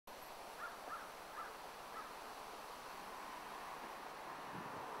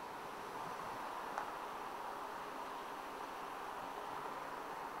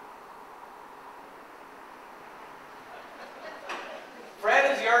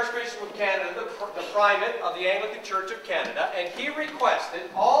Archbishop of Canada, the primate of the Anglican Church of Canada, and he requested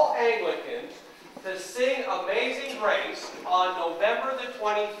all Anglicans to sing Amazing Grace on November the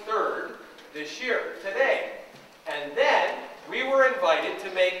 23rd this year, today. And then we were invited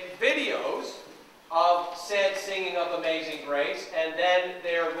to make videos of said singing of Amazing Grace, and then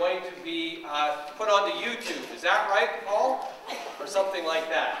they are going to be put onto YouTube. Is that right, Paul? Or something like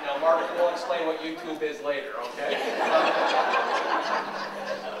that. Now, Mark will explain what YouTube is later, okay?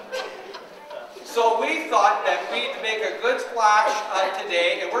 So we thought that we'd make a good splash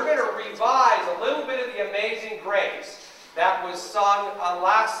today, and we're going to revise a little bit of the Amazing Grace that was sung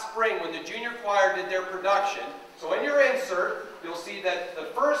last spring when the junior choir did their production. So in your insert, you'll see that the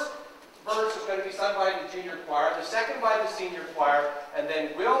first verse is going to be sung by the junior choir, the second by the senior choir, and then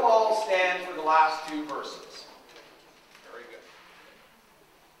we'll all stand for the last two verses.